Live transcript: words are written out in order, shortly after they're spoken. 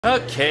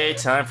Okay,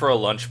 time for a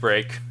lunch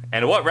break.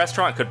 And what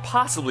restaurant could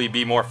possibly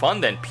be more fun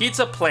than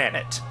Pizza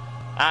Planet?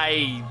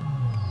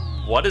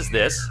 What is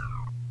this?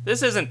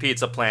 This isn't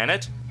Pizza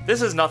Planet.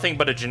 This is nothing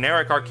but a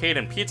generic arcade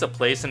and pizza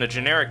place in a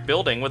generic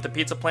building with the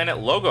Pizza Planet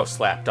logo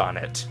slapped on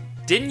it.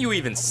 Didn't you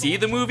even see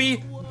the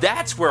movie?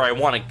 That's where I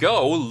want to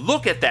go.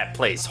 Look at that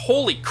place.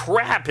 Holy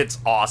crap, it's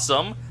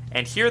awesome.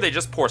 And here they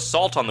just pour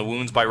salt on the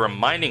wounds by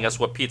reminding us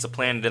what Pizza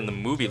Planet in the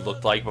movie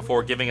looked like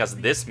before giving us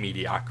this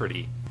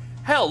mediocrity.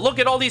 Hell, look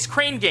at all these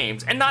crane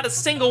games, and not a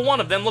single one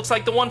of them looks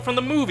like the one from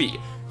the movie.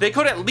 They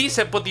could at least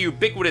have put the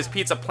ubiquitous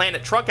Pizza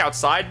Planet truck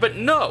outside, but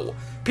no!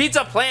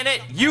 Pizza Planet,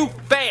 you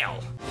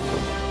fail!